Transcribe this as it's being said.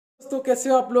दोस्तों कैसे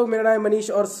हो आप लोग। मेरा नाम है मनीष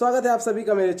और स्वागत है आप सभी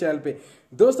का मेरे चैनल पे।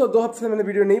 दोस्तों 2 हफ्ते से मैंने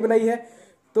वीडियो नहीं बनाई है,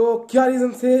 तो क्या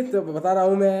रीज़न से तो बता रहा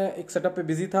हूँ। मैं एक सेटअप पे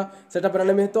बिजी था सेटअप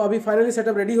बनाने में, तो अभी फाइनली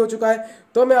सेटअप रेडी हो चुका है।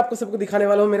 तो मैं आपको सबको दिखाने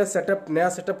वाला हूँ मेरा सेटअप, नया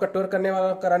सेटअप का टूर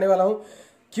कराने वाला हूँ।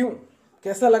 क्यों,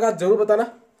 कैसा लगा जरूर बताना,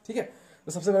 ठीक है।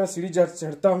 तो सबसे पहले सीढ़ी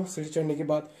चढ़ता हूँ। सीढ़ी चढ़ने के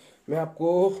बाद मैं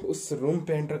आपको उस रूम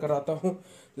पे एंटर कराता हूँ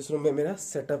जिस रूम में मेरा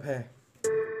सेटअप है।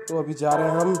 तो अभी जा रहे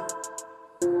हैं हम।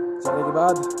 जाने के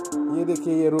बाद ये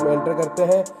देखिए, ये रूम एंटर करते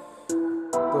हैं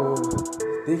तो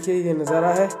देखिए ये नज़ारा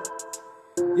है।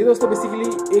 ये दोस्तों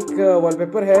बेसिकली एक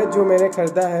वॉलपेपर है जो मैंने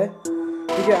खरीदा है,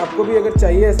 ठीक है। आपको भी अगर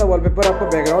चाहिए ऐसा वॉलपेपर, आपको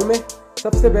बैकग्राउंड में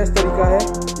सबसे बेस्ट तरीका है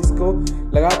इसको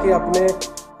लगा के अपने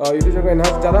यूट्यूब का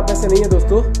इनहांस। ज़्यादा पैसे नहीं है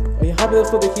दोस्तों। और यहाँ पे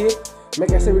दोस्तों देखिए मैं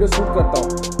कैसे वीडियो शूट करता हूँ।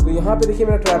 तो यहाँ पे देखिए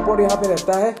मेरा ट्राइपॉड यहाँ पे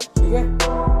रहता है, ठीक है।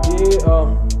 ये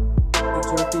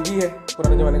टीवी है,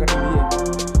 पुराने ज़माने का टीवी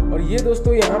है। और ये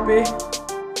दोस्तों यहाँ पे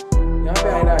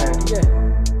आईना है, ठीक है।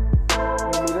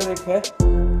 ये मिरर एक है।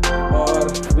 और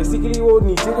बेसिकली वो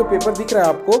नीचे जो पेपर दिख रहा है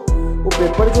आपको, वो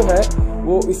पेपर जो है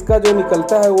वो इसका जो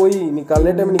निकलता है, वही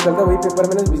निकालने टाइम निकलता है, वही पेपर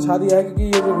मैंने बिछा दिया है। क्योंकि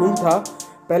ये जो रूम था,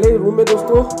 पहले रूम में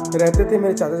दोस्तों रहते थे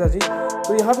मेरे चाचा चाची।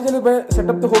 तो यहाँ पे चलो मैं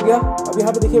सेटअप तो हो गया। अब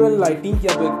यहाँ पे देखिए मैंने लाइटिंग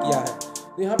किया है।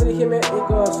 तो यहाँ पे देखिए मैं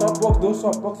एक सॉफ्ट बॉक्स, 2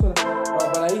 सॉफ्ट बॉक्स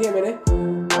बनाई है मैंने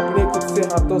अपने खुद से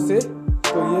हाथों से।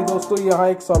 तो ये दोस्तों यहाँ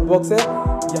एक सॉफ्ट बॉक्स है,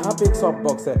 यहाँ पे एक सॉफ्ट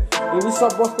बॉक्स है। इस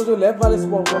सॉफ्ट बॉक्स को जो लेफ्ट वाले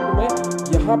सॉफ्ट बॉक्स को मैं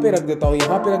यहाँ पे रख देता हूँ,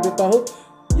 यहाँ पे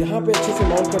अच्छे से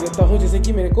माउंट कर देता हूँ, जैसे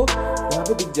कि मेरे को यहाँ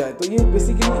पे दिख जाए। तो ये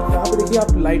बेसिकली यहाँ पे देखिए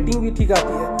आप लाइटिंग भी ठीक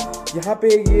आती है। यहाँ पे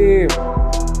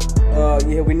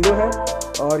ये विंडो है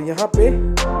और यहाँ पे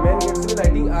मेन गेट से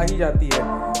लाइटिंग आ ही जाती है।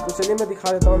 तो चलिए मैं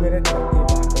दिखा देता हूँ मेरे घर के बाहर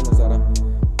का नज़ारा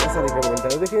कैसा देखने को मिलता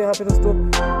है। देखिए यहाँ पे दोस्तों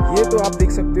ये तो आप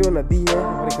देख सकते हो नदी है,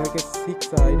 हमारे घर के ठीक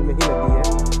साइड में ही नदी है।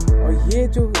 और ये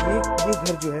घर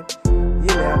जो है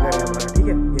ये नया घर है हमारा, ठीक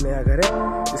है। ये नया घर है,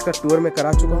 इसका टूर मैं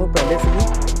करा चुका हूँ पहले से ही।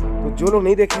 तो जो लोग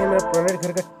नहीं देखे हैं मेरा पुराने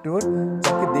घर का टूर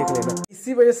जाके देख लेना।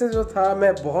 इसी वजह से जो था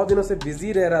मैं बहुत दिनों से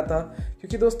बिजी रह रहा था,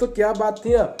 क्योंकि दोस्तों क्या बात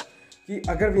थी ना कि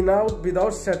अगर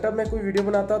विदाउट सेटअप में कोई वीडियो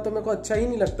बनाता तो मेरे को अच्छा ही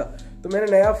नहीं लगता। तो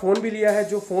मैंने नया फ़ोन भी लिया है,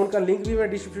 जो फ़ोन का लिंक भी मैं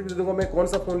डिस्क्रिप्शन में दे दूंगा मैं कौन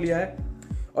सा फ़ोन लिया है।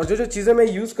 और जो चीज़ें मैं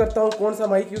यूज़ करता हूँ, कौन सा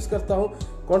माइक यूज़ करता हूँ,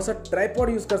 कौन सा ट्राइपॉड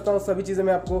यूज़ करता हूँ, सभी चीज़ें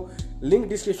मैं आपको लिंक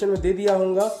डिस्क्रिप्शन में दे दिया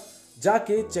होगा।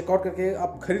 जाके चेकआउट करके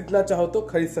आप खरीदना चाहो तो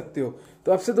खरीद सकते हो।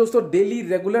 तो आपसे दोस्तों डेली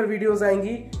रेगुलर वीडियोस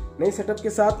आएंगी नई सेटअप के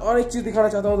साथ। और एक चीज़ दिखाना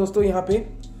चाहता हूँ दोस्तों, यहाँ पे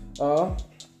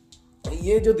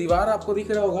ये जो दीवार आपको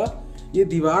दिख रहा होगा, ये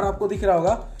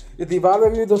दीवार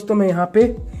में भी दोस्तों मैं यहाँ पे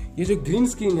ये जो ग्रीन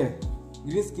स्क्रीन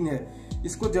है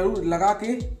इसको जरूर लगा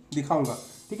के दिखाऊंगा,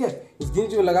 ठीक है। इस ग्रीन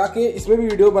जो लगा के इसमें भी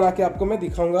वीडियो बना के आपको मैं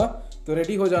दिखाऊंगा, तो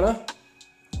रेडी हो जाना।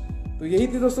 तो यही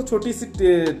थी दोस्तों छोटी सी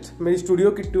मेरी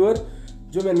स्टूडियो की टूर,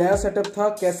 जो मैं नया सेटअप था।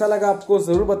 कैसा लगा आपको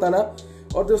ज़रूर बताना।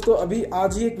 और दोस्तों अभी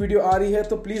आज ही एक वीडियो आ रही है,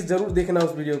 तो प्लीज़ ज़रूर देखना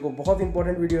उस वीडियो को, बहुत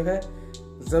इंपॉर्टेंट वीडियो है,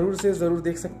 ज़रूर से ज़रूर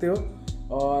देख सकते हो।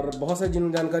 और बहुत सारी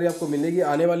जानकारी आपको मिलेगी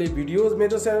आने वाली वीडियोस में।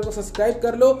 तो चैनल को सब्सक्राइब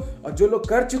कर लो, और जो लोग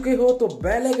कर चुके हो तो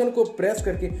बेल आइकन को प्रेस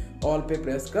करके ऑल पे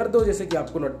प्रेस कर दो, जैसे कि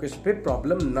आपको नोटिफिकेशन पे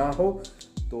प्रॉब्लम ना हो।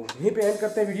 तो यहीं पे एंड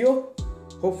करते हैं वीडियो।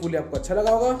 होपफुली आपको अच्छा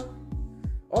लगा होगा।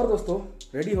 और दोस्तों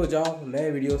रेडी हो जाओ नए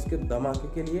वीडियोस के धमाके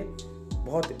के लिए,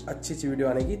 बहुत अच्छी वीडियो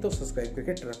आनेगी, तो सब्सक्राइब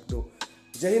करके रख दो।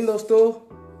 जय हिंद दोस्तों,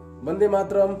 वंदे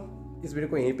मातरम। इस वीडियो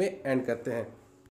को यहीं पे एंड करते हैं।